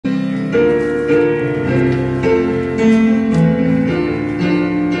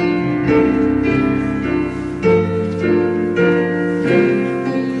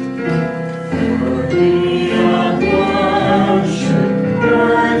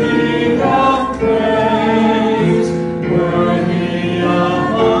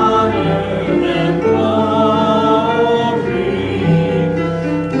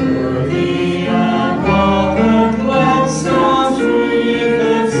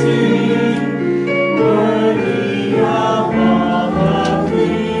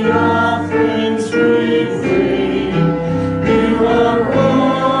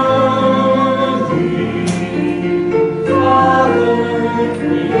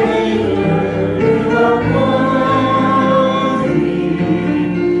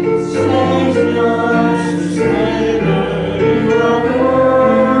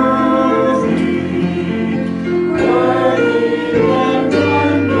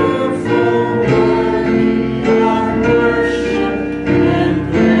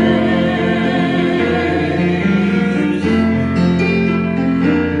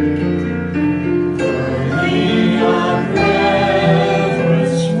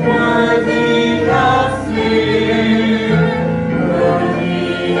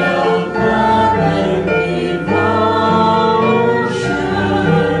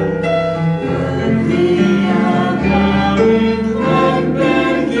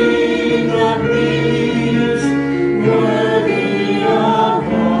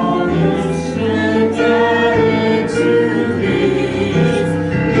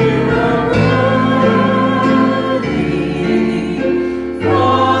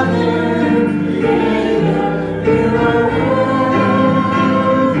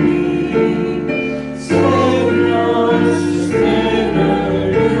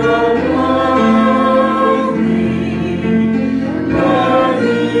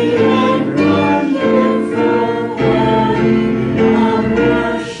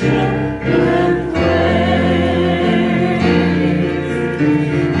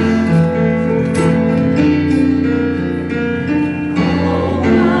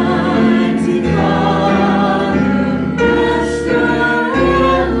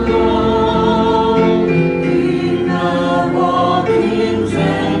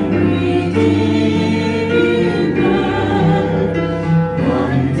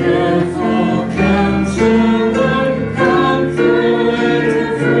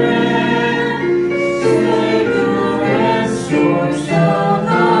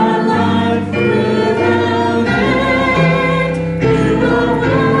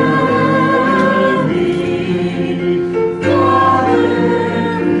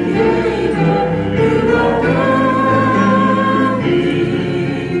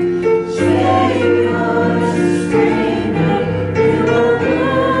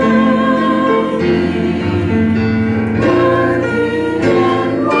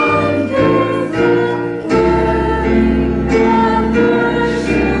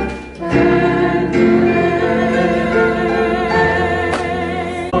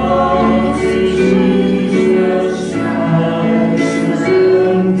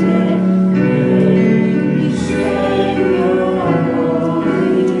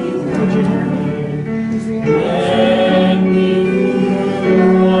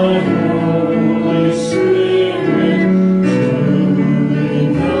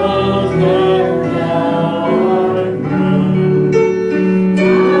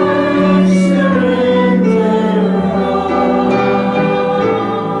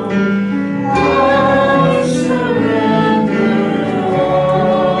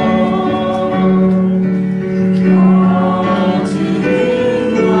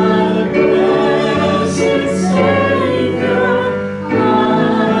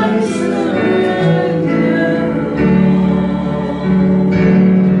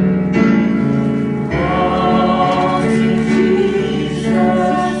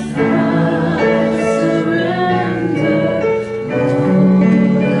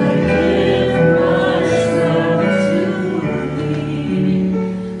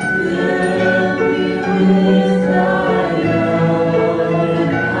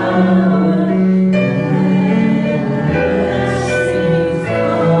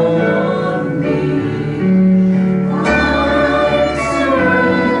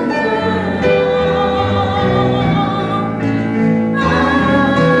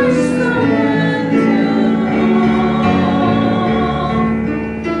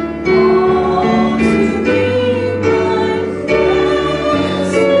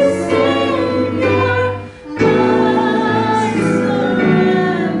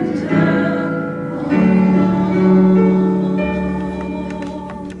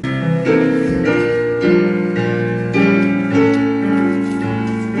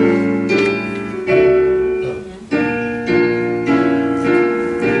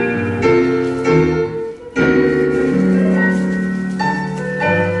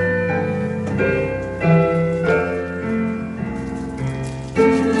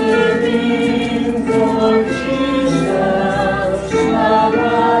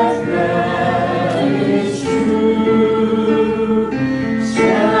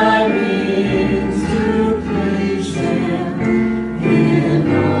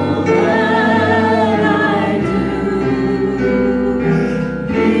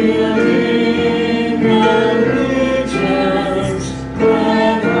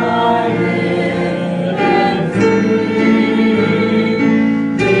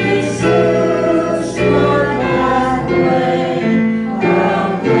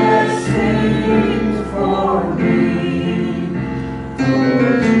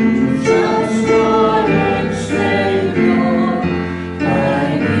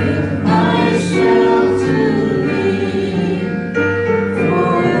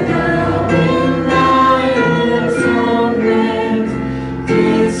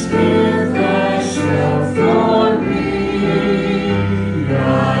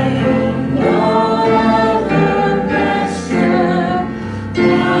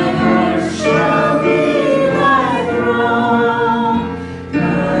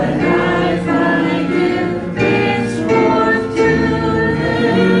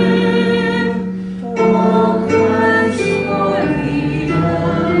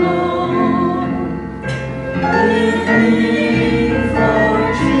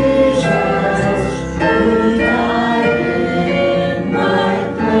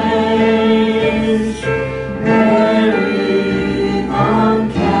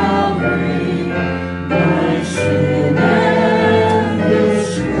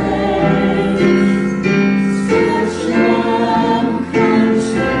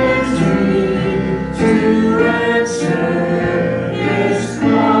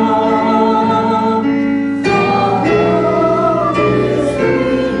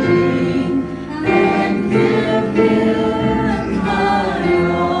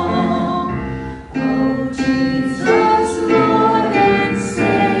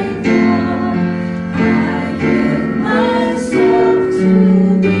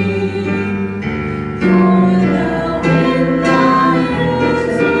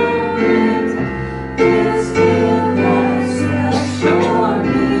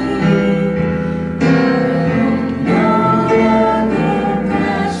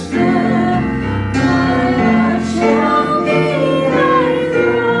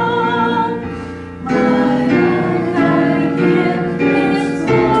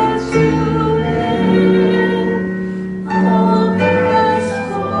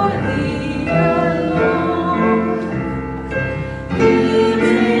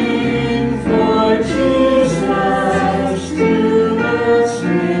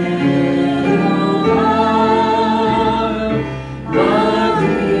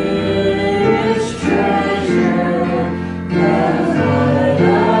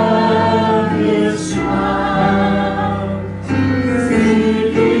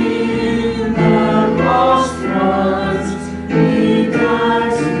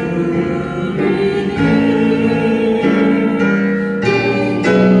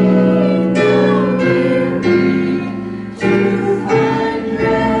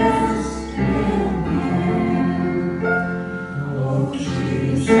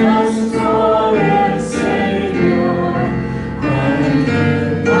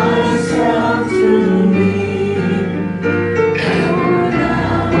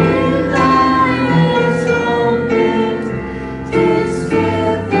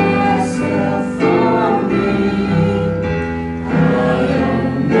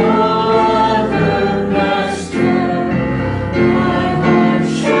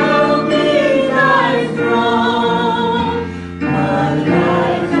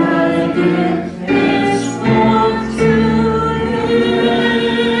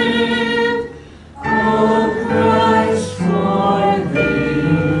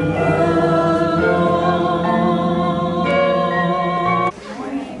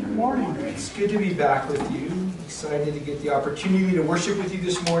Opportunity to worship with you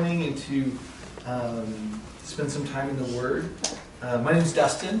this morning and to spend some time in the Word. My name is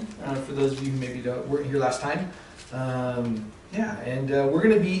Dustin, for those of you who maybe weren't here last time. We're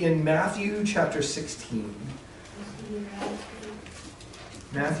going to be in Matthew chapter 16.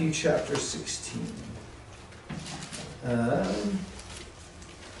 Matthew chapter 16. And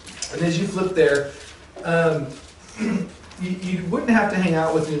as you flip there, you wouldn't have to hang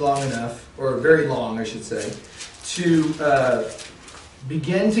out with me long enough, or very long, I should say, to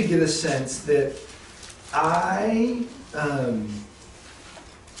begin to get a sense that I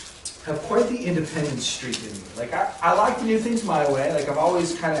have quite the independent streak in me. Like, I like to do things my way. Like, I've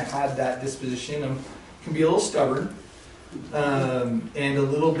always kind of had that disposition. I can be a little stubborn, and a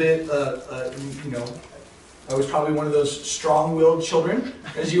little bit, I was probably one of those strong-willed children,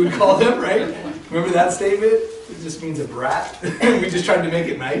 as you would call them, right? Remember that statement? It just means a brat. We just tried to make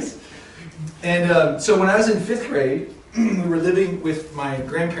it nice. And so when I was in 5th grade, we were living with my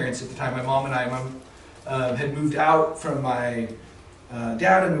grandparents at the time. My mom and I had moved out from my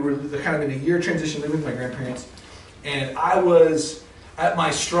dad, and we were kind of in a year transition living with my grandparents. And I was at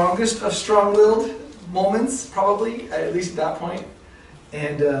my strongest of strong-willed moments, probably, at least at that point.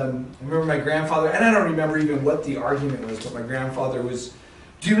 And I remember my grandfather, and I don't remember even what the argument was, but my grandfather was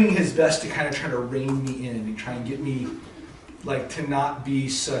doing his best to kind of try to rein me in and try and get me, like, to not be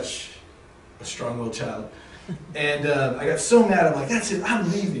such a strong-willed child. And I got so mad, I'm like, that's it,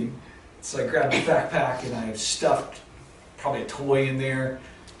 I'm leaving. So I grabbed a backpack and I stuffed probably a toy in there,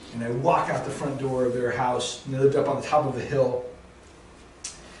 and I walk out the front door of their house, and they lived up on the top of a hill.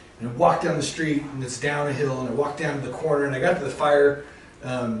 And I walked down the street, and it's down a hill, and I walked down to the corner, and I got to the fire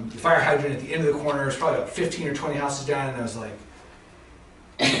hydrant at the end of the corner. It was probably about 15 or 20 houses down, and I was like,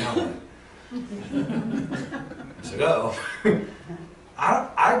 now what? I said, uh-oh.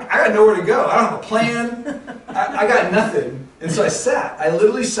 I got nowhere to go. I don't have a plan. I got nothing. And so I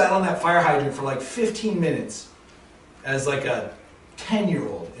literally sat on that fire hydrant for like 15 minutes as like a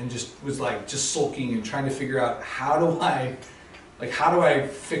 10-year-old, and just was like just sulking and trying to figure out how do I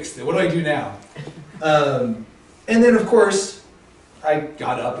fix it? What do I do now? And then of course I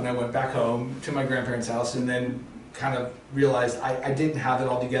got up and I went back home to my grandparents' house, and then kind of realized I didn't have it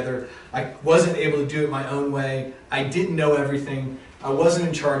all together. I wasn't able to do it my own way. I didn't know everything. I wasn't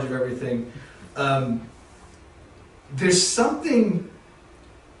in charge of everything. There's something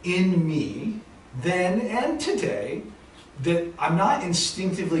in me then and today that I'm not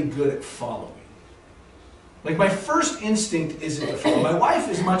instinctively good at following. Like, my first instinct isn't to follow. My wife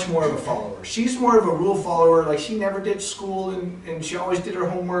is much more of a follower. She's more of a rule follower. Like, she never did school, and she always did her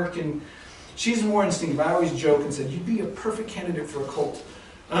homework, and she's more instinctive. I always joke and said, you'd be a perfect candidate for a cult.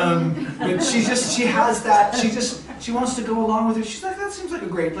 But she has that, she wants to go along with it. She's like, that seems like a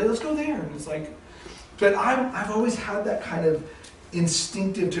great place, let's go there. And it's like, but I've always had that kind of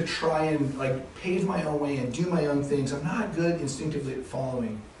instinctive to try and like pave my own way and do my own things. I'm not good instinctively at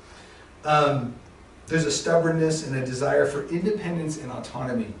following. There's a stubbornness and a desire for independence and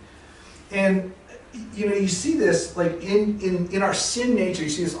autonomy. And you know, you see this like in our sin nature. You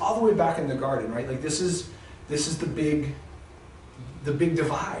see this all the way back in the garden, right? Like this is the big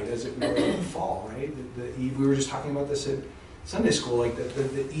divide, as it were, in the fall, right? The Eve, we were just talking about this at Sunday school. Like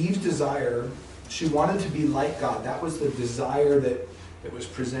the Eve's desire, she wanted to be like God. That was the desire that was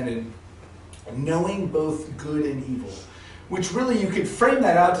presented, knowing both good and evil. Which really you could frame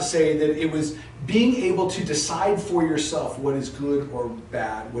that out to say that it was being able to decide for yourself what is good or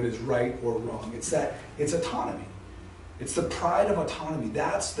bad, what is right or wrong. It's autonomy. It's the pride of autonomy.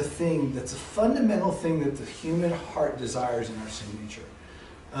 That's the thing, that's a fundamental thing that the human heart desires in our sin nature.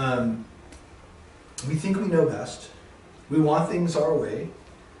 We think we know best. We want things our way.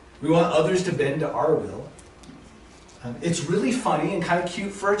 We want others to bend to our will. It's really funny and kind of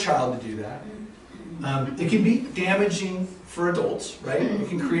cute for a child to do that. It can be damaging for adults, right? It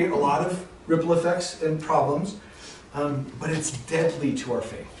can create a lot of ripple effects and problems, but it's deadly to our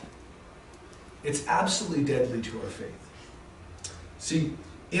faith. It's absolutely deadly to our faith. See,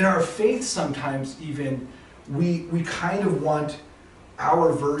 in our faith sometimes even, we kind of want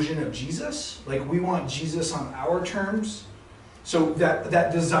our version of Jesus. Like we want Jesus on our terms. So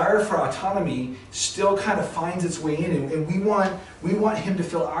that desire for autonomy still kind of finds its way in, and we want him to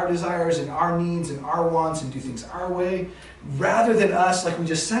fill our desires and our needs and our wants and do things our way, rather than us, like we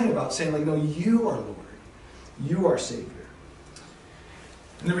just sang about, saying like, no, you are Lord, you are Savior.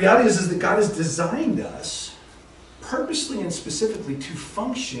 And the reality is that God has designed us purposely and specifically to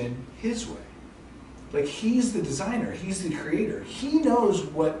function his way. Like he's the designer, he's the creator. He knows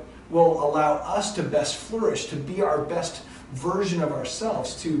what will allow us to best flourish, to be our best version of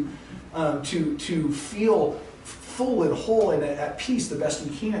ourselves, to feel full and whole and at peace the best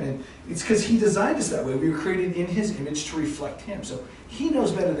we can. And it's because he designed us that way. We were created in his image to reflect him. So he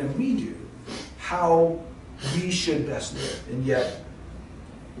knows better than we do how we should best live. And yet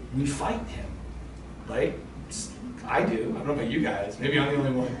we fight him, right? I do. I don't know about you guys. Maybe I'm the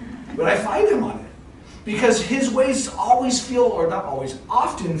only one. But I fight him on it. Because his ways always feel, or not always,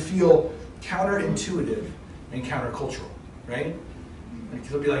 often feel counterintuitive and countercultural. right? Like,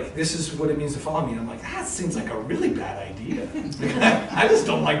 he'll be like, this is what it means to follow me. And I'm like, that seems like a really bad idea. I just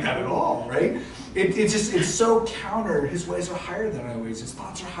don't like that at all, right? It's so counter. His ways are higher than our ways. His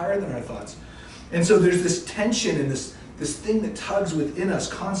thoughts are higher than our thoughts. And so there's this tension and this thing that tugs within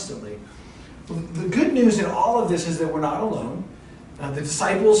us constantly. The good news in all of this is that we're not alone. The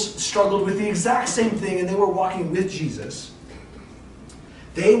disciples struggled with the exact same thing, and they were walking with Jesus.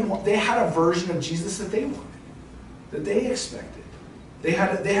 They had a version of Jesus that they wanted, that they expected. They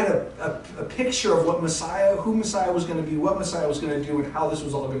had a picture of what Messiah, who Messiah was going to be, what Messiah was going to do, and how this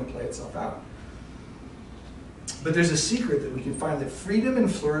was all going to play itself out. But there's a secret that we can find, that freedom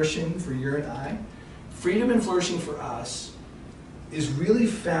and flourishing for you and I, freedom and flourishing for us, is really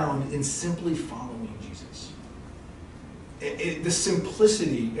found in simply following Jesus. The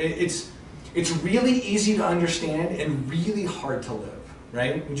simplicity, it's really easy to understand and really hard to live.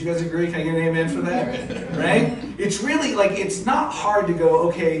 Right? Would you guys agree? Can I get an amen for that? Right? It's really like, it's not hard to go,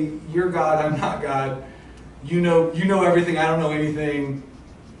 okay, you're God, I'm not God. You know everything, I don't know anything.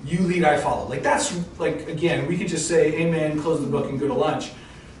 You lead, I follow. Like, that's like, again, we could just say amen, close the book, and go to lunch.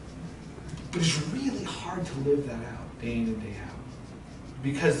 But it's really hard to live that out day in and day out.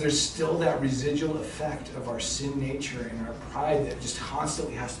 Because there's still that residual effect of our sin nature and our pride that just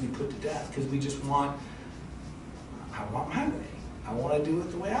constantly has to be put to death, because we just I want my way. I want to do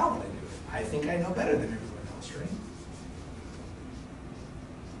it the way I want to do it. I think I know better than everyone else, right?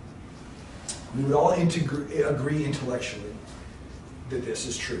 We would all agree intellectually that this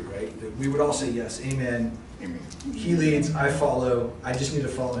is true, right? That we would all say, yes, amen. He leads, I follow, I just need to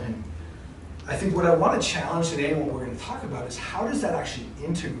follow him. I think what I want to challenge today and what we're going to talk about is, how does that actually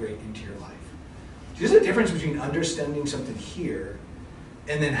integrate into your life? There's a difference between understanding something here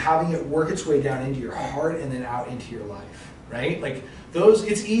and then having it work its way down into your heart and then out into your life. Right? Like those,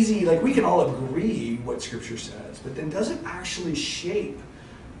 it's easy, like we can all agree what Scripture says, but then does it actually shape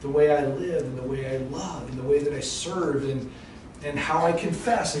the way I live and the way I love and the way that I serve and how I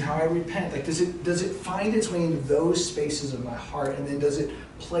confess and how I repent? Like, does it find its way into those spaces of my heart, and then does it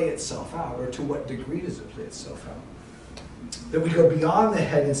play itself out, or to what degree does it play itself out? That we go beyond the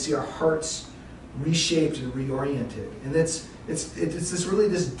head and see our hearts reshaped and reoriented. And it's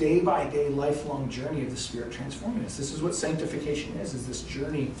this day-by-day, lifelong journey of the Spirit transforming us. This is what sanctification is this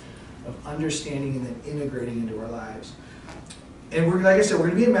journey of understanding and then integrating into our lives. And we're, like I said, we're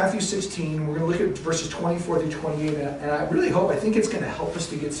going to be in Matthew 16. We're going to look at verses 24 through 28. And I really hope, I think it's going to help us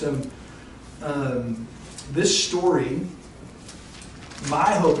to get some, this story, my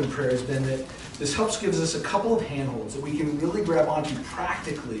hope and prayer has been that this gives us a couple of handholds that we can really grab onto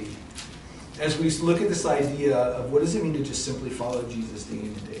practically as we look at this idea of what does it mean to just simply follow Jesus day in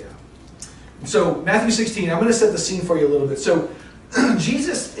and day out. So Matthew 16, I'm going to set the scene for you a little bit. So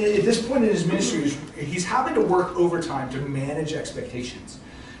Jesus, at this point in his ministry, he's having to work overtime to manage expectations.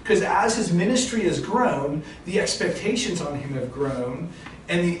 Because as his ministry has grown, the expectations on him have grown,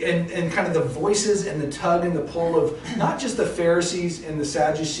 and kind of the voices and the tug and the pull of not just the Pharisees and the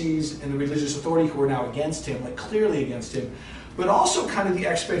Sadducees and the religious authority who are now against him, like clearly against him, but also kind of the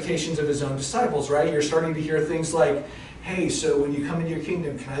expectations of his own disciples, right? You're starting to hear things like, hey, so when you come into your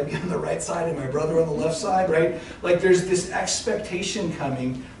kingdom, can I be on the right side and my brother on the left side, right? Like there's this expectation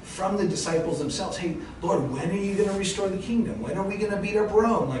coming from the disciples themselves. Hey, Lord, when are you going to restore the kingdom? When are we going to beat up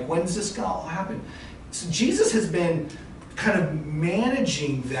Rome? Like, when's this going to all happen? So Jesus has been kind of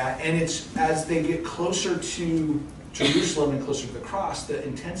managing that, and it's as they get closer to Jerusalem and closer to the cross, the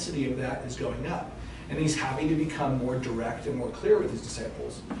intensity of that is going up. And he's having to become more direct and more clear with his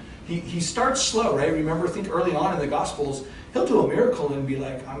disciples. He starts slow, right? Remember, think early on in the Gospels, he'll do a miracle and be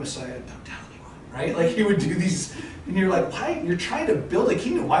like, I'm Messiah, don't tell anyone, right? Like he would do these, and you're like, why? You're trying to build a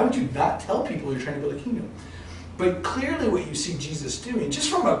kingdom. Why would you not tell people you're trying to build a kingdom? But clearly what you see Jesus doing, just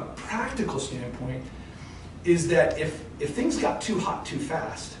from a practical standpoint, is that if things got too hot too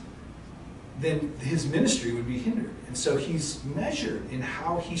fast, then his ministry would be hindered. And so he's measured in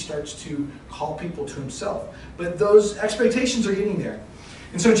how he starts to call people to himself. But those expectations are getting there.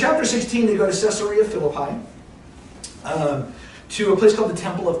 And so in chapter 16, they go to Caesarea Philippi, to a place called the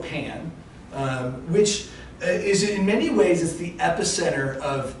Temple of Pan, which is in many ways is the epicenter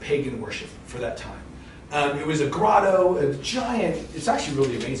of pagan worship for that time. It was a grotto, a giant, it's actually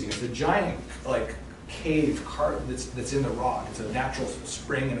really amazing. It's a giant like cave that's in the rock. It's a natural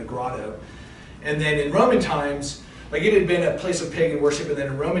spring in a grotto. And then in Roman times, like it had been a place of pagan worship, and then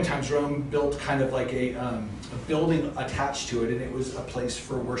in Roman times, Rome built kind of like a building attached to it, and it was a place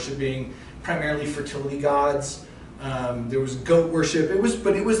for worshiping primarily fertility gods. There was goat worship. It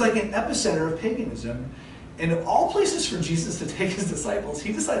was like an epicenter of paganism. And of all places for Jesus to take his disciples,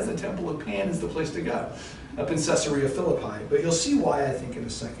 he decides the Temple of Pan is the place to go. up in Caesarea Philippi. But you'll see why, I think, in a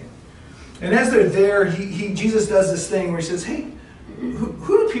second. And as they're there, Jesus does this thing where he says, hey,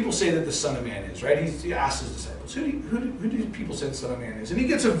 who do people say that the Son of Man is, right? He asks his disciples, who do people say the Son of Man is? And he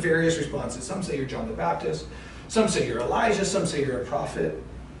gets various responses. Some say you're John the Baptist. Some say you're Elijah. Some say you're a prophet.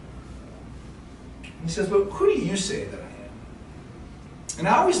 And he says, but who do you say that I am? And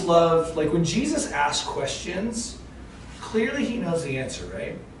I always love, like, when Jesus asks questions, clearly he knows the answer,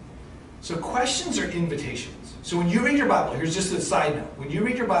 right? So questions are invitations. So when you read your Bible, here's just a side note. When you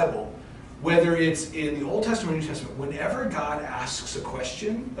read your Bible, whether it's in the Old Testament or New Testament, whenever God asks a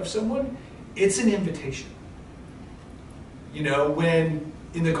question of someone, it's an invitation. You know, when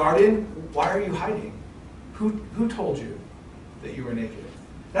in the garden, why are you hiding? Who told you that you were naked?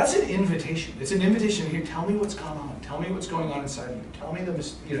 That's an invitation. It's an invitation here. Tell me what's going on. Tell me what's going on inside of you. Tell me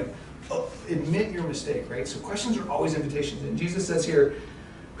admit your mistake, right? So questions are always invitations. And Jesus says here,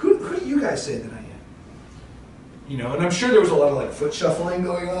 who do you guys say that I am? You know, and I'm sure there was a lot of like foot shuffling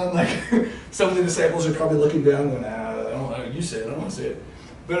going on. Like some of the disciples are probably looking down going, I don't know, you say it, I don't want to say it.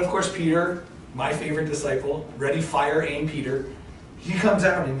 But of course Peter, my favorite disciple, ready, fire, aim Peter, he comes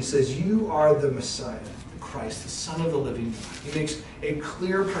out and he says, you are the Messiah, the Christ, the Son of the living God. He makes a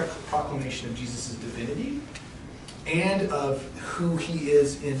clear proclamation of Jesus' divinity and of who he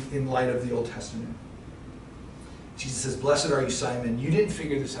is in light of the Old Testament. Jesus says, blessed are you, Simon. You didn't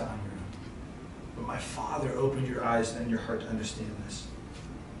figure this out on your own. But my Father opened your eyes and your heart to understand this.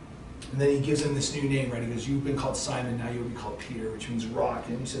 And then he gives him this new name, right? He goes, you've been called Simon, now you'll be called Peter, which means rock.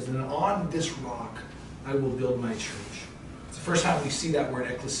 And he says, and on this rock I will build my church. It's the first time we see that word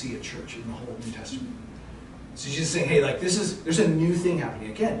ecclesia, church, in the whole New Testament. So he's just saying, hey, like there's a new thing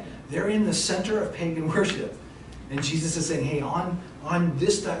happening. Again, they're in the center of pagan worship. And Jesus is saying, hey, on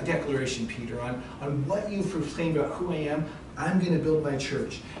this declaration, Peter, on what you've proclaimed about who I am, I'm going to build my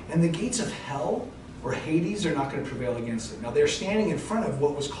church. And the gates of hell or Hades are not going to prevail against it. Now, they're standing in front of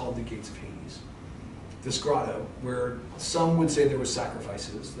what was called the gates of Hades, this grotto, where some would say there were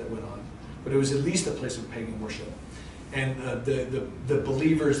sacrifices that went on, but it was at least a place of pagan worship. And the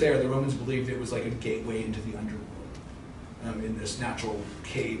believers there, the Romans believed it was like a gateway into the underworld in this natural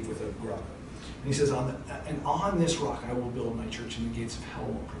cave with a grotto. And he says, on this rock I will build my church, and the gates of hell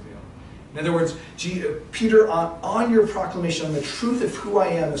won't prevail. In other words, Peter, on your proclamation, on the truth of who I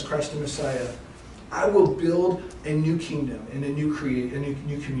am as Christ and Messiah, I will build a new kingdom and a new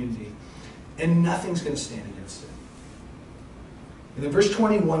community, and nothing's going to stand against it. And then verse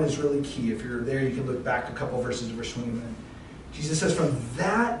 21 is really key. If you're there, you can look back a couple verses to verse 21. Jesus says, from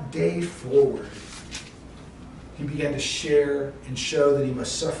that day forward, he began to share and show that he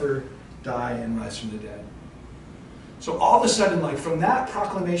must suffer, die, and rise from the dead. So all of a sudden, like from that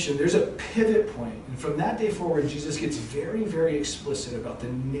proclamation, there's a pivot point. And from that day forward, Jesus gets very, very explicit about the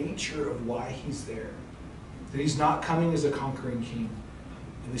nature of why he's there. That he's not coming as a conquering king,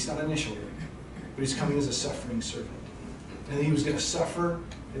 at least not initially, but he's coming as a suffering servant. And that he was going to suffer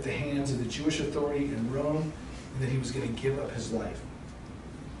at the hands of the Jewish authority in Rome, and that he was going to give up his life.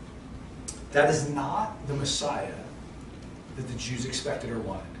 That is not the Messiah that the Jews expected or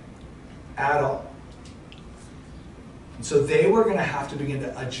wanted at all. And so they were going to have to begin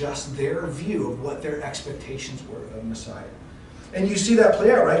to adjust their view of what their expectations were of Messiah. And you see that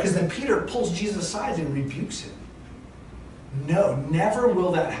play out, right? Because then Peter pulls Jesus aside and rebukes him. No, never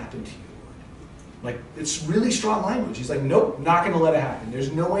will that happen to you, Lord. Like, it's really strong language. He's like, nope, not going to let it happen.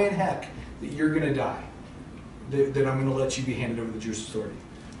 There's no way in heck that you're going to die, that I'm going to let you be handed over to the Jewish authority.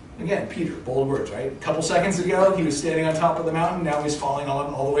 Again, Peter, bold words, right? A couple seconds ago, he was standing on top of the mountain. Now he's falling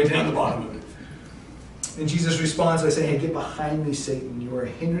all the way down the bottom of it. And Jesus responds by saying, hey, get behind me, Satan. You are a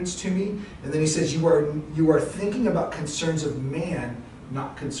hindrance to me. And then he says, you are thinking about concerns of man,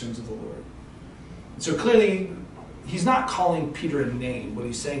 not concerns of the Lord. And so clearly, he's not calling Peter a name. What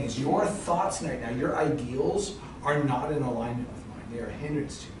he's saying is your thoughts right now, your ideals are not in alignment with mine. They are a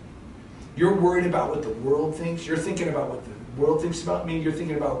hindrance to me. You're worried about what the world thinks. You're thinking about what the world thinks about me. You're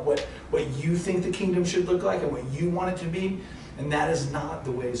thinking about what you think the kingdom should look like and what you want it to be. And that is not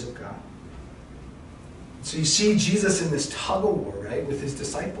the ways of God. So you see Jesus in this tug of war, right, with his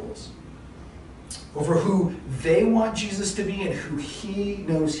disciples over who they want Jesus to be and who he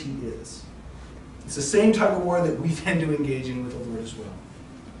knows he is. It's the same tug of war that we tend to engage in with the Lord as well.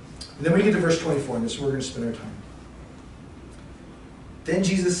 And then we get to verse 24, and this is where we're going to spend our time. Then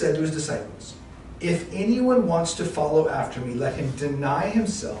Jesus said to his disciples, if anyone wants to follow after me, let him deny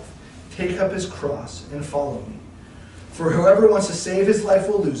himself, take up his cross, and follow me. For whoever wants to save his life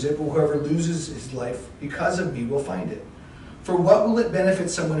will lose it, but whoever loses his life because of me will find it. For what will it benefit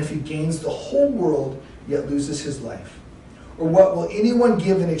someone if he gains the whole world yet loses his life? Or what will anyone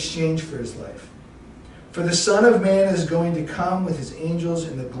give in exchange for his life? For the Son of Man is going to come with his angels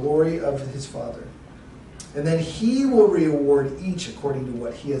in the glory of his Father. And then he will reward each according to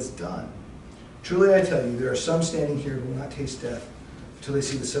what he has done. Truly I tell you, there are some standing here who will not taste death until they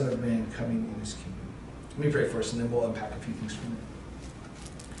see the Son of Man coming in his kingdom. Let me pray first, and then we'll unpack a few things from it.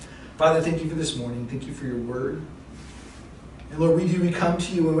 Father, thank you for this morning. Thank you for your word. And Lord, we come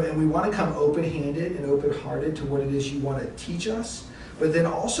to you, and we want to come open-handed and open-hearted to what it is you want to teach us, but then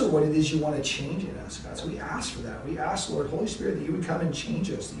also what it is you want to change in us, God. So we ask for that. We ask, Lord, Holy Spirit, that you would come and change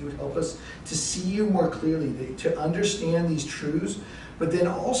us, that you would help us to see you more clearly, to understand these truths, but then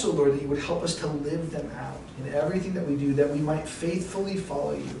also, Lord, that you would help us to live them out in everything that we do, that we might faithfully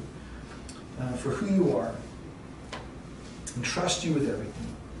follow you for who you are and trust you with everything.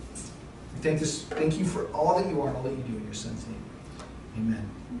 We thank you for all that you are and all that you do in your Son's name. Amen.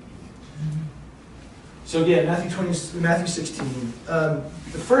 So again, Matthew 16. The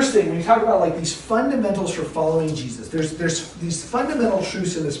first thing, when you talk about like these fundamentals for following Jesus, there's these fundamental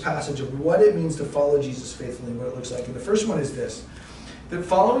truths in this passage of what it means to follow Jesus faithfully and what it looks like. And the first one is this, that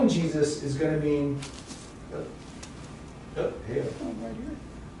following Jesus is going to mean... right here.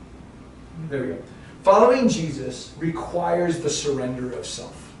 There we go. Following Jesus requires the surrender of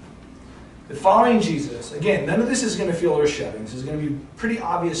self. That following Jesus, again, none of this is going to feel earth-shattering. This is going to be pretty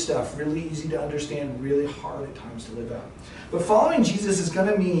obvious stuff, really easy to understand, really hard at times to live out. But following Jesus is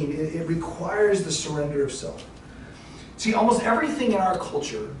going to mean it requires the surrender of self. See, almost everything in our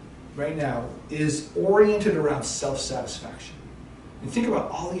culture right now is oriented around self-satisfaction. And think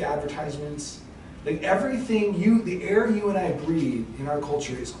about all the advertisements. Like everything, the air you and I breathe in our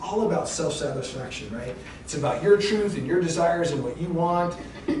culture is all about self-satisfaction, right? It's about your truth and your desires and what you want.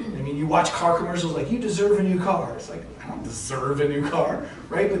 I mean, you watch car commercials like, you deserve a new car. It's like, I don't deserve a new car,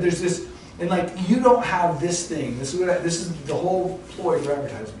 right? But there's this, and like, you don't have this thing. This is the whole ploy for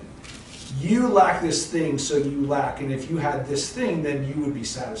advertisement. You lack this thing, so you lack. And if you had this thing, then you would be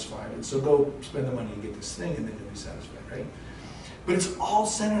satisfied. And so go spend the money and get this thing, and then you'll be satisfied, right? But it's all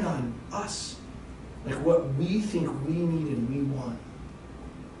centered on us. Like what we think we need and we want.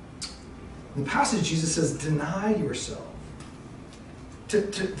 In the passage, Jesus says, deny yourself.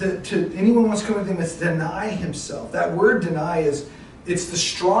 To anyone who wants to come with him, it's deny himself. That word deny it's the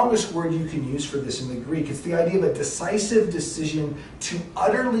strongest word you can use for this in the Greek. It's the idea of a decisive decision to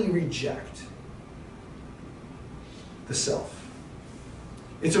utterly reject the self.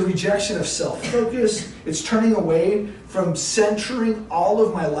 It's a rejection of self-focus. It's turning away from centering all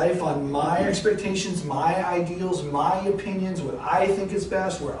of my life on my expectations, my ideals, my opinions, what I think is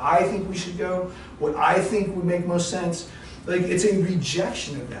best, where I think we should go, what I think would make most sense. Like, it's a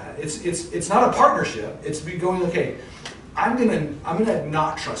rejection of that. It's not a partnership. It's going, okay, I'm gonna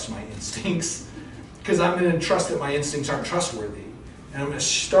not trust my instincts because I'm gonna trust that my instincts aren't trustworthy. And I'm going to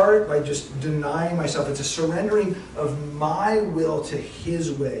start by just denying myself. It's a surrendering of my will to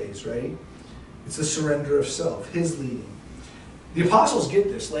his ways, right? It's a surrender of self, his leading. The apostles get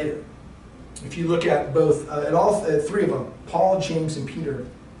this later. If you look at both, at three of them, Paul, James, and Peter,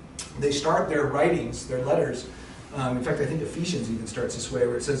 they start their writings, their letters. In fact, I think Ephesians even starts this way,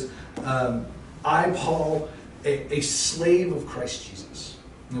 where it says, I, Paul, a slave of Christ Jesus.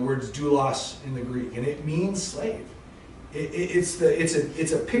 And the word's doulos in the Greek, and it means slave. It's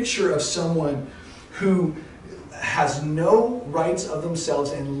a picture of someone who has no rights of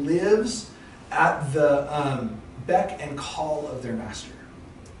themselves and lives at the beck and call of their master.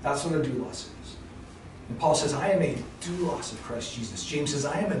 That's what a doulos is. And Paul says, I am a doulos of Christ Jesus. James says,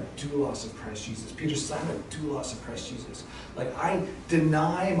 I am a doulos of Christ Jesus. Peter says, I'm a doulos of Christ Jesus. Like, I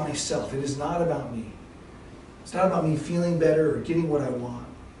deny myself. It is not about me. It's not about me feeling better or getting what I want.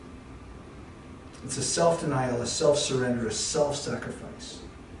 It's a self-denial, a self-surrender, a self-sacrifice.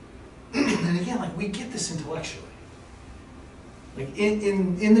 And again, like, we get this intellectually. Like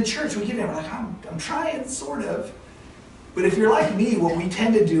in the church, we get it. We're like, I'm trying, sort of. But if you're like me, what we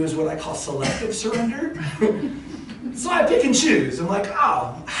tend to do is what I call selective surrender. So I pick and choose. I'm like,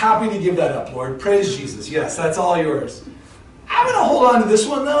 oh, happy to give that up, Lord. Praise Jesus. Yes, that's all yours. I'm going to hold on to this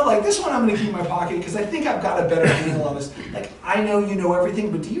one, though. Like, this one I'm going to keep in my pocket because I think I've got a better handle on this. Like, I know you know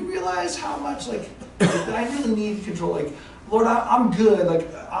everything, but do you realize how much, like, that I really need control? Like, Lord, I'm good. Like,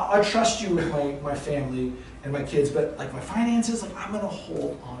 I trust you with my family and my kids, but, like, my finances, like, I'm going to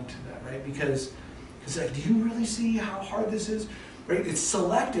hold on to that, right? Because like, do you really see how hard this is? Right? It's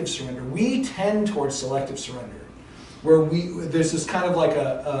selective surrender. We tend towards selective surrender, where there's this kind of like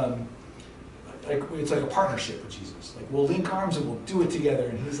it's like a partnership with Jesus. Like, we'll link arms and we'll do it together.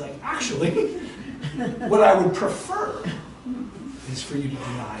 And he's like, actually, what I would prefer is for you to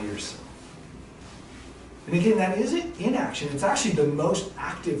deny yourself. And again, that isn't inaction. It's actually the most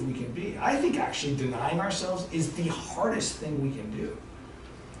active we can be. I think actually denying ourselves is the hardest thing we can do.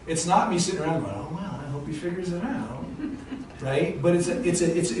 It's not me sitting around going, oh, well, I hope he figures it out, right? But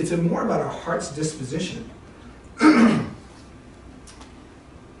it's a more about our heart's disposition.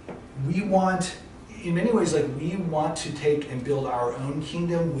 We want, in many ways, like we want to take and build our own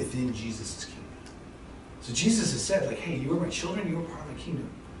kingdom within Jesus' kingdom. So Jesus has said, like, hey, you are my children, you are part of my kingdom.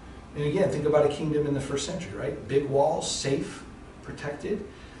 And again, think about a kingdom in the first century, right? Big walls, safe, protected.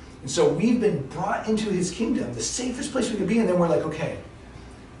 And so we've been brought into his kingdom, the safest place we can be, and then we're like, okay,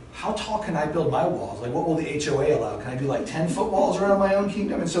 how tall can I build my walls? Like, what will the HOA allow? Can I do like 10-foot walls around my own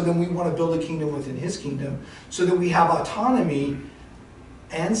kingdom? And so then we want to build a kingdom within his kingdom so that we have autonomy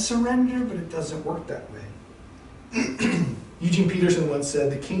and surrender, but it doesn't work that way. Eugene Peterson once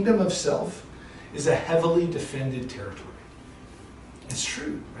said, the kingdom of self is a heavily defended territory. It's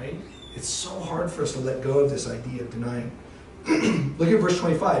true, right? It's so hard for us to let go of this idea of denying. Look at verse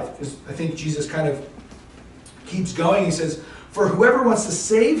 25, because I think Jesus kind of keeps going. He says, for whoever wants to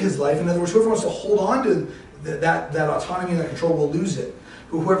save his life, in other words, whoever wants to hold on to that autonomy and that control will lose it.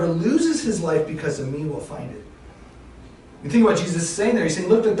 But whoever loses his life because of me will find it. You think about Jesus saying there, he's saying,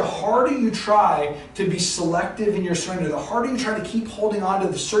 look, the harder you try to be selective in your surrender, the harder you try to keep holding on to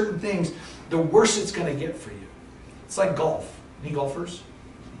the certain things, the worse it's going to get for you. It's like golf. Any golfers?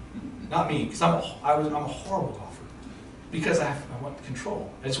 Not me, because I'm a horrible golfer. Because I want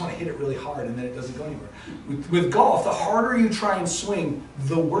control. I just want to hit it really hard and then it doesn't go anywhere. With golf, the harder you try and swing,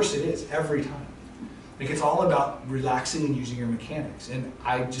 the worse it is every time. Like it's all about relaxing and using your mechanics. And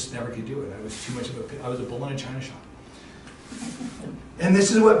I just never could do it. I was too much of I was a bull in a china shop. And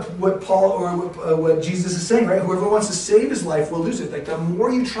this is what Paul or what Jesus is saying, right? Whoever wants to save his life will lose it. Like the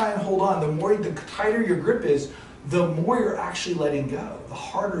more you try and hold on, the tighter your grip is, the more you're actually letting go, the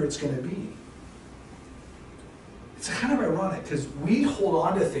harder it's going to be. It's kind of ironic because we hold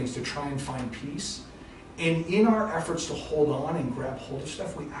on to things to try and find peace, and in our efforts to hold on and grab hold of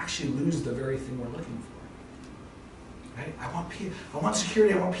stuff, we actually lose the very thing we're looking for. Right? I want peace. I want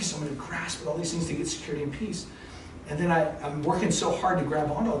security. I want peace. I'm going to grasp at all these things to get security and peace. And then I'm working so hard to grab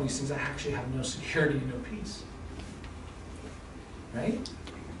onto all these things, I actually have no security and no peace. Right?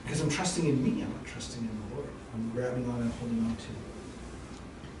 Because I'm trusting in me. I'm not trusting in the Lord. I'm grabbing on and holding on to.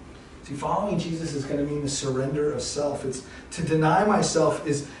 See, following Jesus is going to mean the surrender of self. It's to deny myself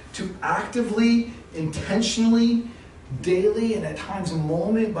is to actively, intentionally, daily, and at times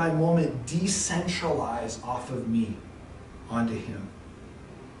moment by moment decentralize off of me onto him.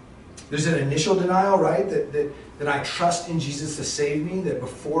 There's an initial denial, right? That I trust in Jesus to save me, that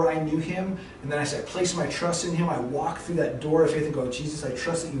before I knew him, and then I said, I place my trust in him, I walk through that door of faith and go, Jesus, I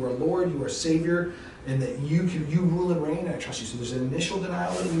trust that you are Lord, you are Savior, and that you rule and reign, and I trust you. So there's an initial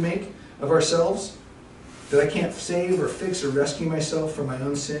denial that we make of ourselves, that I can't save or fix or rescue myself from my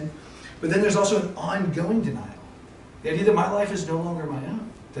own sin. But then there's also an ongoing denial. The idea that my life is no longer my own,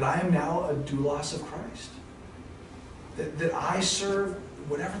 that I am now a doulos of Christ, that I serve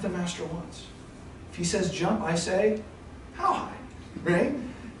whatever the master wants. If he says jump, I say, how high? Right?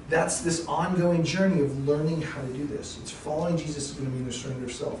 That's this ongoing journey of learning how to do this. It's following Jesus is going to mean the surrender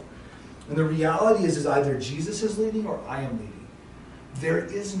of self. And the reality is either Jesus is leading or I am leading. There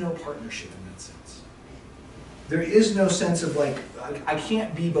is no partnership in that sense. There is no sense of like, I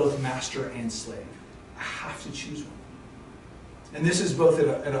can't be both master and slave. I have to choose one. And this is both at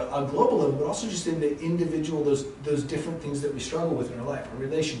a global level, but also just in the individual, those different things that we struggle with in our life, our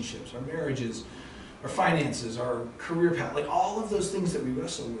relationships, our marriages, our finances, our career path, like all of those things that we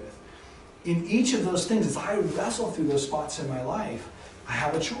wrestle with. In each of those things, as I wrestle through those spots in my life, I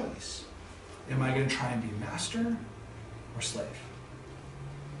have a choice. Am I going to try and be master or slave?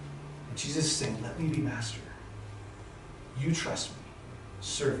 And Jesus is saying, let me be master. You trust me,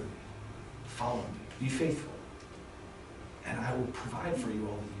 serve me, follow me, be faithful. And I will provide for you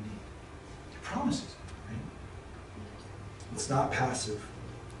all that you need. He promises it, right? It's not passive.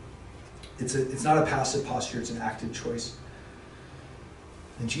 It's not a passive posture, it's an active choice.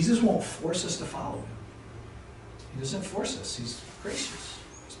 And Jesus won't force us to follow him. He doesn't force us. He's gracious.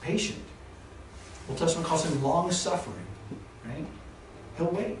 He's patient. Old Testament calls him long-suffering, right?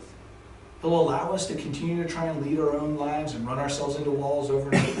 He'll wait. He'll allow us to continue to try and lead our own lives and run ourselves into walls over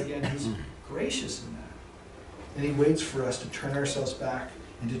and over again. He's gracious in that. And he waits for us to turn ourselves back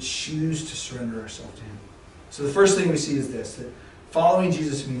and to choose to surrender ourselves to him. So the first thing we see is this, that following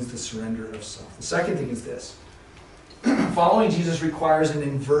Jesus means the surrender of self. The second thing is this. Following Jesus requires an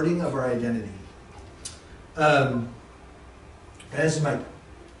inverting of our identity. As in my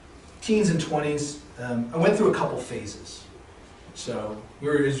teens and 20s, I went through a couple phases. So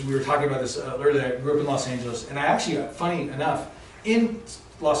as we were talking about this earlier, I grew up in Los Angeles, and I actually, funny enough, in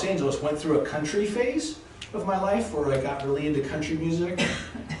Los Angeles went through a country phase of my life where I got really into country music.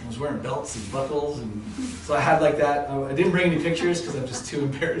 I was wearing belts and buckles, and so I had like that. I didn't bring any pictures because I'm just too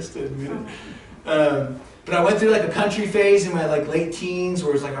embarrassed to admit it. But I went through like a country phase in my like late teens,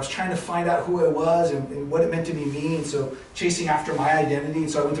 where it was like I was trying to find out who I was and what it meant to be me, and so chasing after my identity.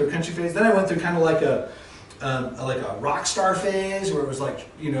 And so I went through a country phase. Then I went through kind of like a rock star phase, where it was like,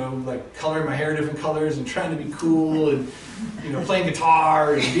 you know, like coloring my hair different colors and trying to be cool, and, you know, playing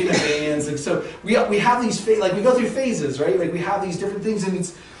guitar and being in bands. And so we have these like we go through phases, right? Like we have these different things, and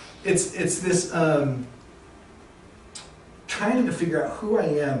it's this trying to figure out who I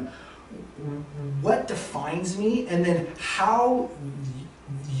am, what defines me, and then how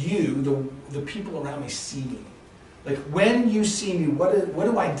you, the people around me, see me. Like when you see me, what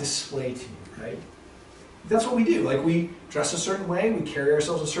do I display to you, right? That's what we do. Like we dress a certain way, we carry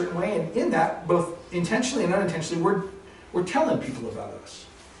ourselves a certain way, and in that, both intentionally and unintentionally, we're telling people about us.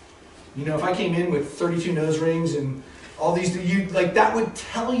 You know, if I came in with 32 nose rings and all these, like that would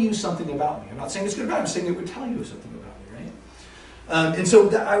tell you something about me. I'm not saying it's good or bad, I'm saying it would tell you something about me, right? And so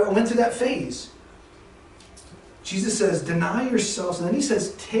I went through that phase. Jesus says, deny yourselves, and then he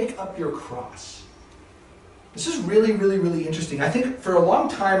says, take up your cross. This is really, really, really interesting. I think for a long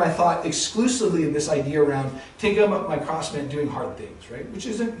time I thought exclusively of this idea around taking up my cross meant doing hard things, right? Which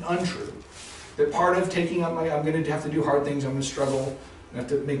isn't untrue. That part of taking up I'm going to have to do hard things, I'm going to struggle, I have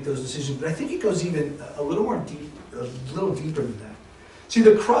to make those decisions. But I think it goes even a little deeper than that. See,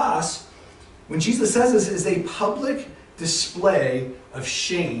 the cross, when Jesus says this, is a public display of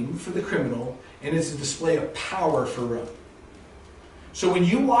shame for the criminal, and it's a display of power for Rome. So when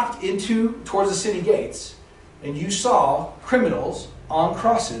you walked towards the city gates, and you saw criminals on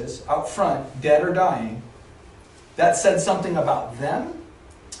crosses out front, dead or dying, that said something about them,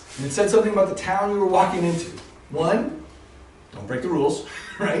 and it said something about the town you were walking into. One, don't break the rules,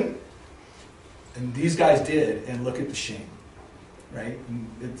 right? And these guys did, and look at the shame, right?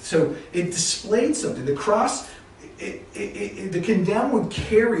 So it displayed something. The cross, the condemned would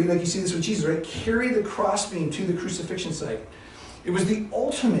carry, like you see this with Jesus, right? Carry the crossbeam to the crucifixion site. It was the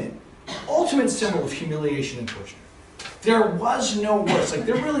ultimate symbol of humiliation and torture. There was no worse. Like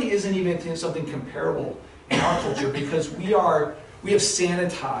there really isn't even something comparable in our culture, because we have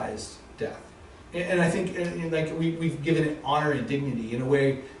sanitized death, and I think like we've given it honor and dignity in a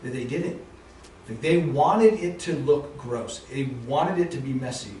way that they didn't. Like they wanted it to look gross. They wanted it to be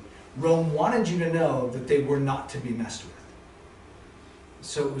messy. Rome wanted you to know that they were not to be messed with.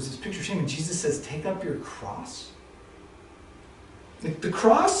 So it was this picture of shame, and Jesus says, "Take up your cross." Like the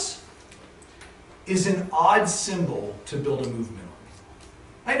cross is an odd symbol to build a movement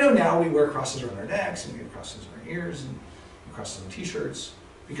on. I know now we wear crosses around our necks, and we have crosses on our ears, and crosses on t-shirts,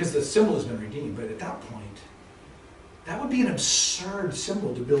 because the symbol has been redeemed. But at that point, that would be an absurd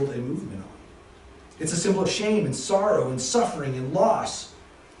symbol to build a movement on. It's a symbol of shame and sorrow and suffering and loss.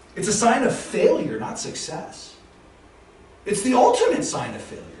 It's a sign of failure, not success. It's the ultimate sign of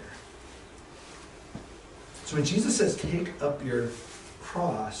failure. So when Jesus says, take up your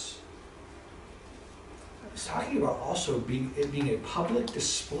cross, he's talking about also it being a public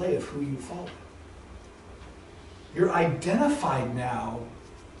display of who you follow. You're identified now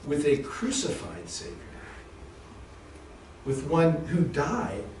with a crucified Savior, with one who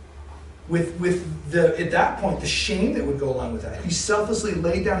died, with at that point, the shame that would go along with that. He selflessly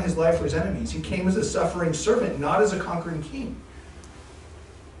laid down his life for his enemies. He came as a suffering servant, not as a conquering king.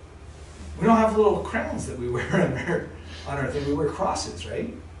 We don't have little crowns that we wear on our thing. We wear crosses,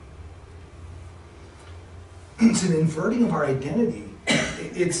 right? It's an inverting of our identity.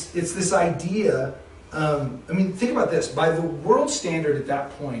 It's this idea. Think about this. By the world standard at that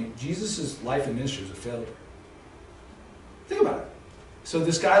point, Jesus' life and ministry was a failure. Think about it. So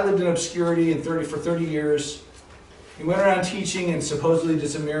this guy lived in obscurity for 30 years. He went around teaching and supposedly did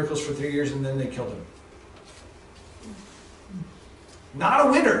some miracles for 3 years, and then they killed him. Not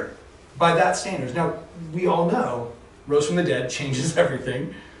a winner by that standards. Now, we all know, rose from the dead changes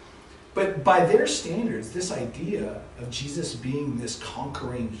everything. But by their standards, this idea of Jesus being this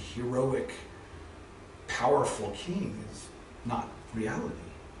conquering, heroic, powerful king is not reality.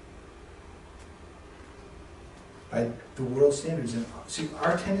 By the world standards. And see,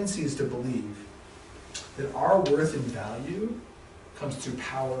 our tendency is to believe that our worth and value comes through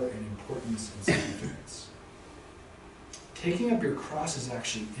power and importance and significance. Taking up your cross is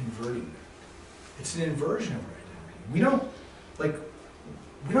actually inverting that. It's an inversion of our identity.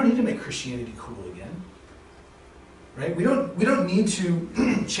 We don't need to make Christianity cool again. Right? We don't need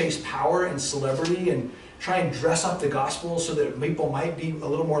to chase power and celebrity and try and dress up the gospel so that people might be a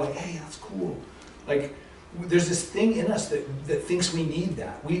little more like, hey, that's cool. Like, there's this thing in us that thinks we need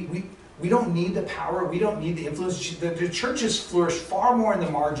that. We don't need the power. We don't need the influence. The church has flourished far more in the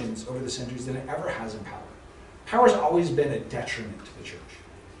margins over the centuries than it ever has in power. Power has always been a detriment to the church,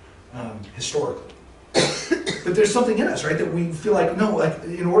 historically. But there's something in us, right, that we feel like, no, like,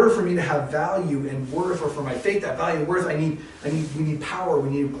 in order for me to have value and worth, or for my faith, that value and worth, we need power, we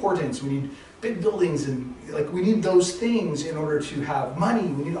need importance, we need big buildings, and like we need those things in order to have money.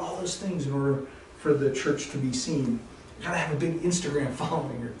 We need all those things in order for the church to be seen. We gotta have a big Instagram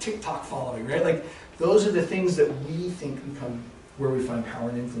following or TikTok following, right? Like, those are the things that we think become where we find power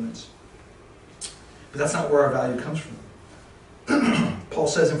and influence. But that's not where our value comes from. Paul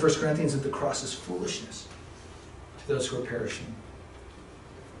says in 1 Corinthians that the cross is foolishness to those who are perishing.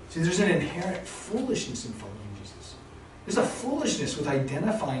 See, there's an inherent foolishness in following Jesus. There's a foolishness with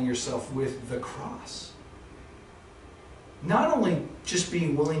identifying yourself with the cross. Not only just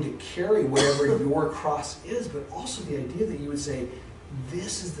being willing to carry whatever your cross is, but also the idea that you would say,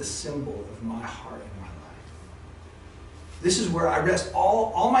 this is the symbol of my heart and my life. This is where I rest.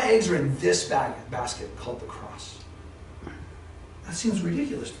 All my eggs are in this basket called the cross. That seems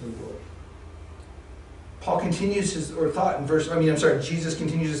ridiculous to the world. Paul continues his thought in Jesus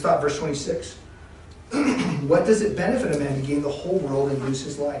continues his thought, verse 26. What does it benefit a man to gain the whole world and lose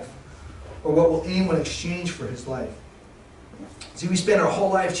his life? Or what will anyone exchange for his life? See, we spend our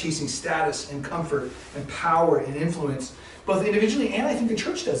whole life chasing status and comfort and power and influence, both individually, and I think the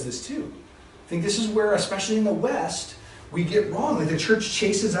church does this too. I think this is where, especially in the West, we get wrong. Like, the church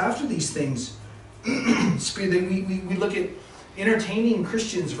chases after these things. We look at entertaining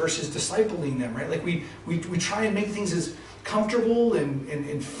Christians versus discipling them, right? Like, we try and make things as comfortable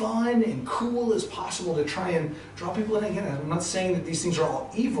and fun and cool as possible to try and draw people in. Again, I'm not saying that these things are all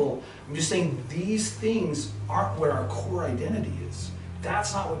evil. I'm just saying these things aren't where our core identity is.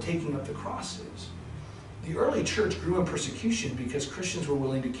 That's not what taking up the cross is. The early church grew in persecution because Christians were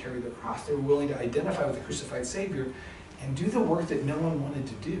willing to carry the cross. They were willing to identify with the crucified Savior and do the work that no one wanted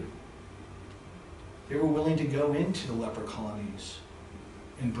to do. They were willing to go into the leper colonies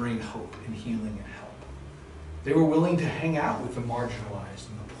and bring hope and healing and help. They were willing to hang out with the marginalized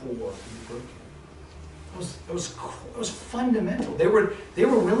and the poor and the broken. It was fundamental. They were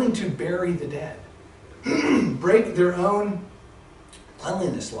willing to bury the dead, break their own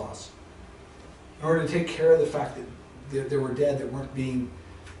cleanliness laws in order to take care of the fact that there were dead that weren't being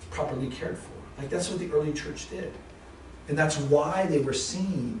properly cared for. Like, that's what the early church did. And that's why they were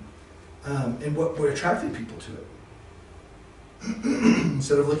seen and what attracted people to it.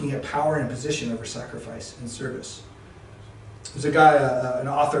 Instead of looking at power and position over sacrifice and service. There's a guy, an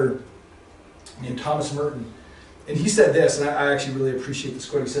author named Thomas Merton, and he said this, and I actually really appreciate this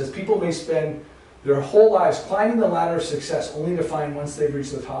quote. He says, people may spend their whole lives climbing the ladder of success only to find once they've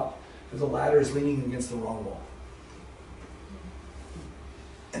reached the top that the ladder is leaning against the wrong wall.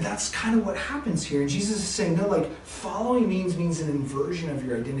 And that's kind of what happens here. And Jesus is saying, no, like, following means an inversion of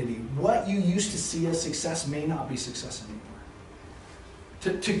your identity. What you used to see as success may not be success anymore.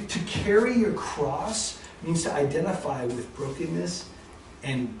 To carry your cross means to identify with brokenness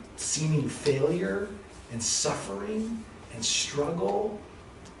and seeming failure and suffering and struggle.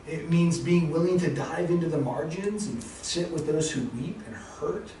 It means being willing to dive into the margins and sit with those who weep and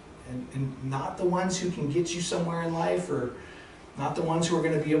hurt and not the ones who can get you somewhere in life, or not the ones who are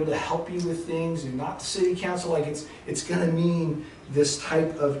going to be able to help you with things, and not the city council. Like, it's going to mean this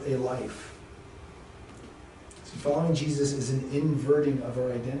type of a life. So following Jesus is an inverting of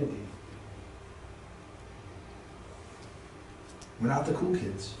our identity. We're not the cool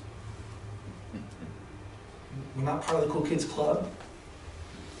kids. We're not part of the cool kids club.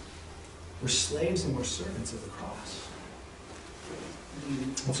 We're slaves and we're servants of the cross.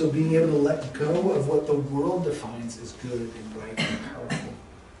 And so being able to let go of what the world defines as good and right and powerful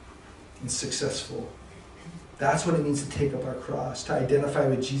and successful, that's what it means to take up our cross, to identify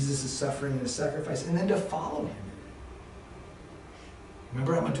with Jesus' suffering and his sacrifice, and then to follow him.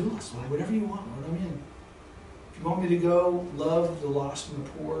 Remember, I'm a doulos. Whatever you want, Lord, I'm in. If you want me to go love the lost and the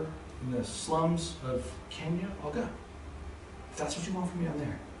poor in the slums of Kenya, I'll go. If that's what you want from me, I'm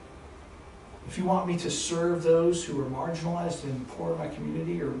there. If you want me to serve those who are marginalized and poor in my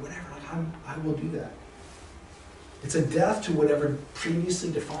community or whatever, I will do that. It's a death to whatever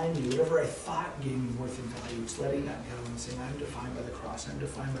previously defined me, whatever I thought gave me worth and value. It's letting that go and saying, I'm defined by the cross. I'm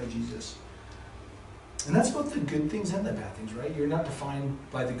defined by Jesus. And that's both the good things and the bad things, right? You're not defined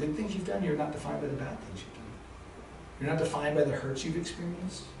by the good things you've done. You're not defined by the bad things you've done. You're not defined by the hurts you've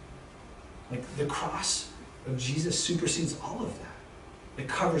experienced. Like, the cross of Jesus supersedes all of that. It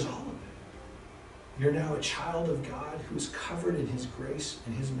covers all of it. You're now a child of God who is covered in his grace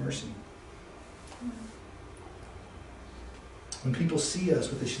and his mercy. When people see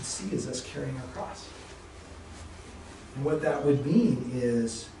us, what they should see is us carrying our cross. And what that would mean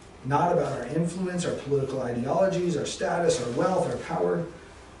is not about our influence, our political ideologies, our status, our wealth, our power,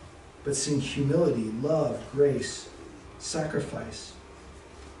 but seeing humility, love, grace, sacrifice.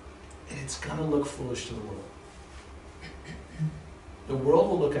 And it's going to look foolish to the world. The world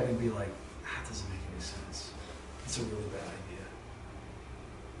will look at it and be like, that doesn't make any sense. It's a really bad idea.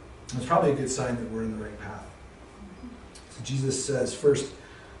 And it's probably a good sign that we're in the right path. So Jesus says, first,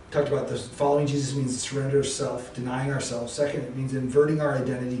 we talked about this, following Jesus means surrender of self, denying ourselves. Second, it means inverting our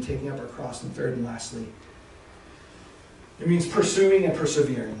identity, taking up our cross. And third and lastly, it means pursuing and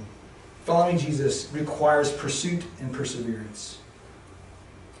persevering. Following Jesus requires pursuit and perseverance.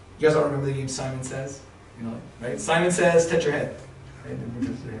 You guys all remember the game Simon Says? You know, right? Simon Says, touch your head. Right? Everyone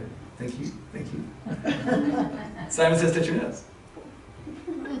touches their head. Thank you. Thank you. Simon Says, touch your nose.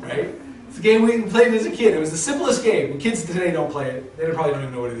 Right? It's a game we played as a kid. It was the simplest game. Kids today don't play it. They probably don't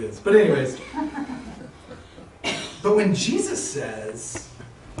even know what it is. But anyways. But when Jesus says,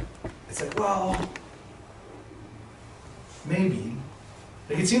 it's like, well, maybe.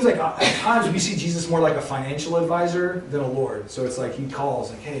 Like it seems like at times we see Jesus more like a financial advisor than a Lord. So it's like he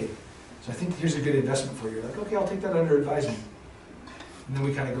calls, like, hey, so I think here's a good investment for you. Like, okay, I'll take that under advisement. And then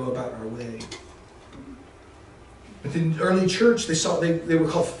we kind of go about our way. But in the early church, they were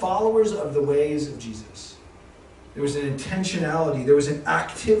called followers of the ways of Jesus. There was an intentionality. There was an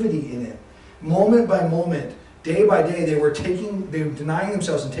activity in it. Moment by moment, day by day, they were denying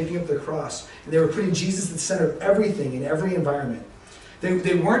themselves and taking up their cross. And they were putting Jesus at the center of everything in every environment.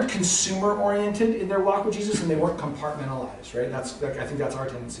 They weren't consumer-oriented in their walk with Jesus, and they weren't compartmentalized, right? I think that's our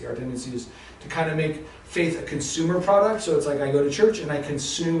tendency. Our tendency is to kind of make faith a consumer product. So it's like I go to church and I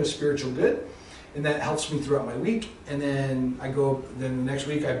consume a spiritual good, and that helps me throughout my week. And then the next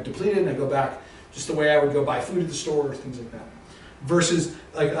week I've depleted and I go back just the way I would go buy food at the store or things like that. Versus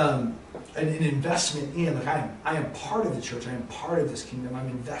like an investment in, like I am part of the church. I am part of this kingdom. I'm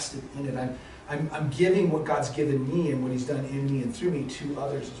invested in it. I'm giving what God's given me and what he's done in me and through me to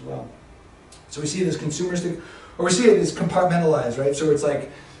others as well. So we see it as consumeristic, or we see it as compartmentalized, right? So it's like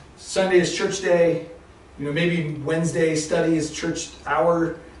Sunday is church day, maybe Wednesday study is church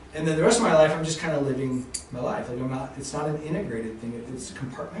hour, and then the rest of my life I'm just kind of living my life. Like it's not an integrated thing, it's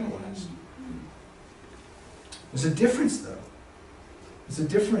compartmentalized. There's a difference though. There's a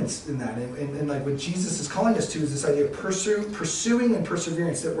difference in that, and like what Jesus is calling us to is this idea of pursuing and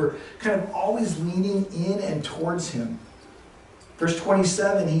perseverance, that we're kind of always leaning in and towards him. Verse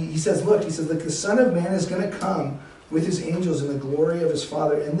 27, he says, look, the Son of Man is going to come with his angels in the glory of his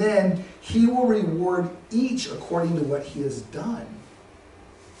Father, and then he will reward each according to what he has done.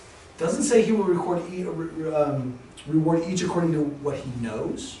 It doesn't say he will reward each according to what he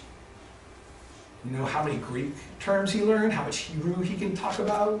knows. How many Greek terms he learned, how much Hebrew he can talk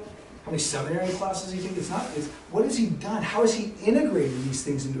about, how many seminary classes he takes. It's what has he done? How has he integrated these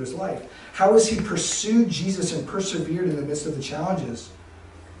things into his life? How has he pursued Jesus and persevered in the midst of the challenges?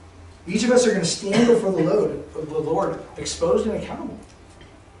 Each of us are going to stand before the Lord, exposed and accountable.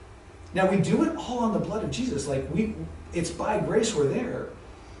 Now we do it all on the blood of Jesus. It's by grace we're there.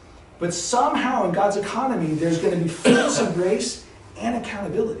 But somehow in God's economy, there's going to be fullness of grace and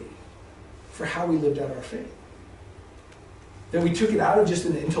accountability for how we lived out our faith. That we took it out of just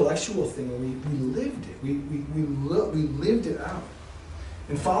an intellectual thing and we lived it. We lived it out.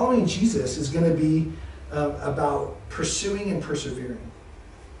 And following Jesus is going to be about pursuing and persevering.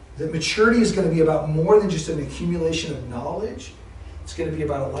 That maturity is going to be about more than just an accumulation of knowledge. It's going to be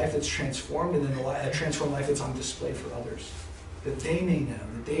about a life that's transformed, and then a transformed life that's on display for others. That they may know,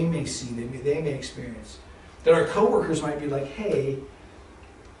 that they may see, they may experience. That our coworkers might be like, hey,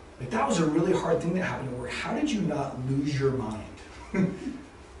 that was a really hard thing that happened at work. How did you not lose your mind?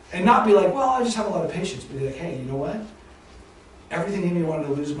 And not be like, well, I just have a lot of patience. But be like, hey, you know what? Everything in me wanted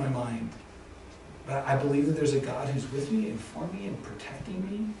to lose my mind. But I believe that there's a God who's with me and for me and protecting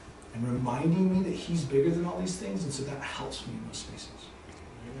me and reminding me that he's bigger than all these things. And so that helps me in those spaces.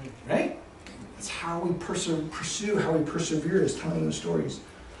 Right? That's how we pursue, how we persevere, is telling those stories.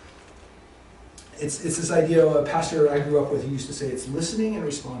 It's this idea of a pastor I grew up with who used to say it's listening and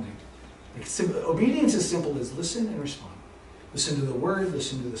responding. Obedience is simple as listen and respond. Listen to the word,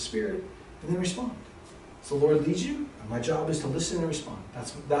 listen to the Spirit, and then respond. So the Lord leads you, and my job is to listen and respond.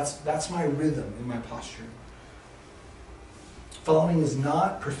 That's my rhythm in my posture. Following is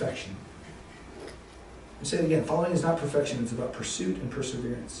not perfection. I say it again, following is not perfection, it's about pursuit and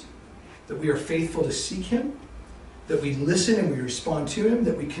perseverance. That we are faithful to seek him, that we listen and we respond to him,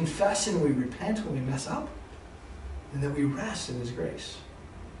 that we confess and we repent when we mess up, and that we rest in his grace.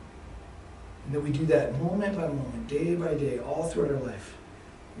 And that we do that moment by moment, day by day, all throughout our life.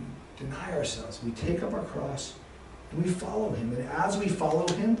 We deny ourselves, we take up our cross, and we follow him. And as we follow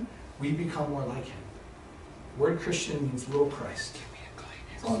him, we become more like him. The word Christian means little Christ.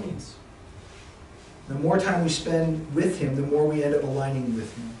 That's all it means. The more time we spend with him, the more we end up aligning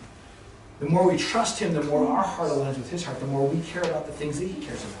with him. The more we trust him, the more our heart aligns with his heart, the more we care about the things that he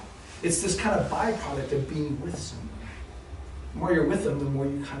cares about. It's this kind of byproduct of being with someone. The more you're with them, the more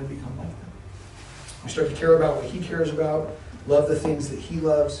you kind of become like them. You start to care about what he cares about, love the things that he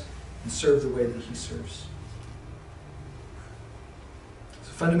loves, and serve the way that he serves.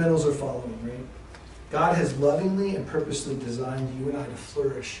 So fundamentals are following, right? God has lovingly and purposely designed you and I to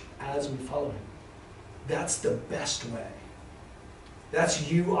flourish as we follow him. That's the best way.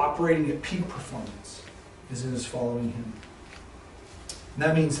 That's you operating at peak performance, is in us following him. And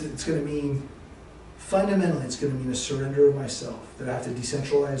that means that it's going to mean, fundamentally, it's going to mean a surrender of myself, that I have to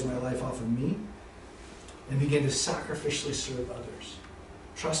decentralize my life off of me and begin to sacrificially serve others.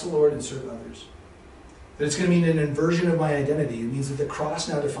 Trust the Lord and serve others. That it's going to mean an inversion of my identity. It means that the cross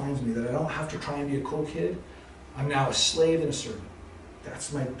now defines me, that I don't have to try and be a cool kid. I'm now a slave and a servant.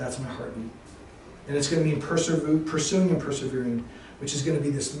 That's my heartbeat. And it's going to mean pursuing and persevering, which is going to be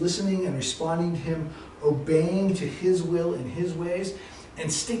this listening and responding to him, obeying to his will and his ways, and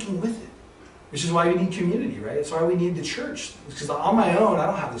sticking with it. Which is why we need community, right? It's why we need the church. Because on my own, I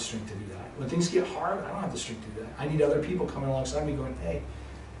don't have the strength to do that. When things get hard, I don't have the strength to do that. I need other people coming alongside me going, hey,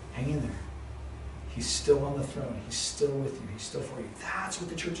 hang in there. He's still on the throne. He's still with you. He's still for you. That's what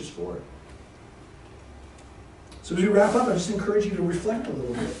the church is for. So as we wrap up, I just encourage you to reflect a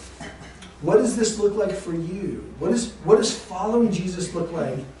little bit. What does this look like for you? What does following Jesus look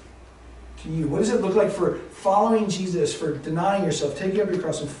like to you? What does it look like for following Jesus, for denying yourself, taking up your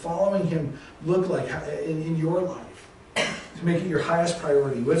cross, and following him look like in your life? To make it your highest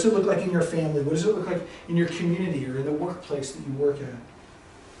priority. What does it look like in your family? What does it look like in your community or in the workplace that you work at?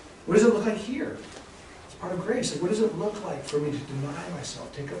 What does it look like here? It's part of grace. Like, what does it look like for me to deny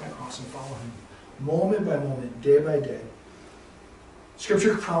myself, take up my cross, and follow him? Moment by moment, day by day.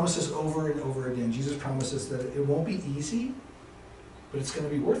 Scripture promises over and over again. Jesus promises that it won't be easy, but it's going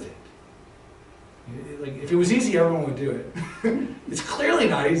to be worth it. Like, if it was easy, everyone would do it. It's clearly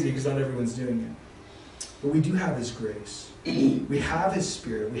not easy because not everyone's doing it. But we do have his grace. We have his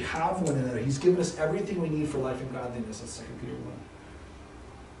spirit. We have one another. He's given us everything we need for life and godliness. That's 2 Peter 1.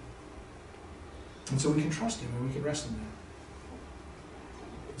 And so we can trust him and we can rest in that.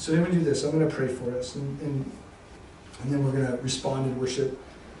 So then we do this. I'm going to pray for us. And then we're going to respond in worship.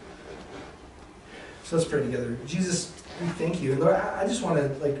 So let's pray together. Jesus, we thank you. And Lord, I just want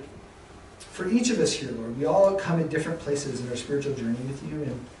to, for each of us here, Lord, we all come at different places in our spiritual journey with you.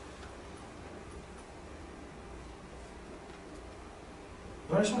 And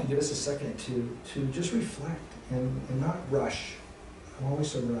Lord, I just want to give us a second to just reflect and not rush. I'm always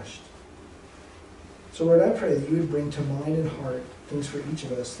so rushed. So Lord, I pray that you would bring to mind and heart things for each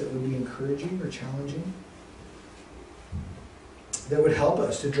of us that would be encouraging or challenging, that would help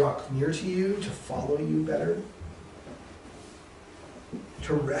us to draw near to you, to follow you better,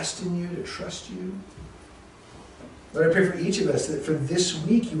 to rest in you, to trust you. Lord, I pray for each of us that for this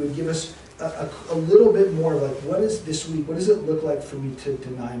week you would give us a little bit more like, what is this week? What does it look like for me to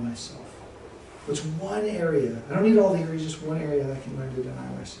deny myself? What's one area? I don't need all the areas, just one area that I can learn to deny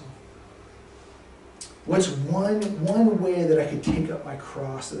myself. What's one way that I could take up my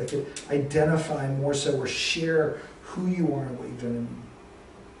cross, that I could identify more so or share who you are and what you've done in me?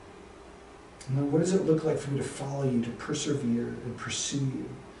 And then what does it look like for me to follow you, to persevere and pursue you,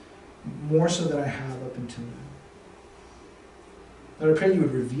 more so than I have up until now? Lord, I pray you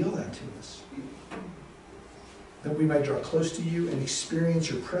would reveal that to us, that we might draw close to you and experience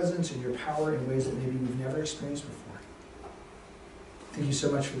your presence and your power in ways that maybe we've never experienced before. Thank you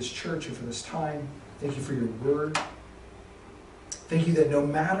so much for this church and for this time. Thank you for your word. Thank you that no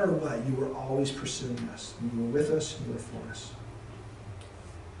matter what, you were always pursuing us. And you were with us and you were for us.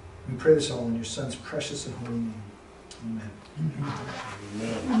 We pray this all in your Son's precious and holy name. Amen.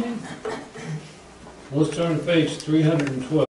 Amen. Let's turn to page 312.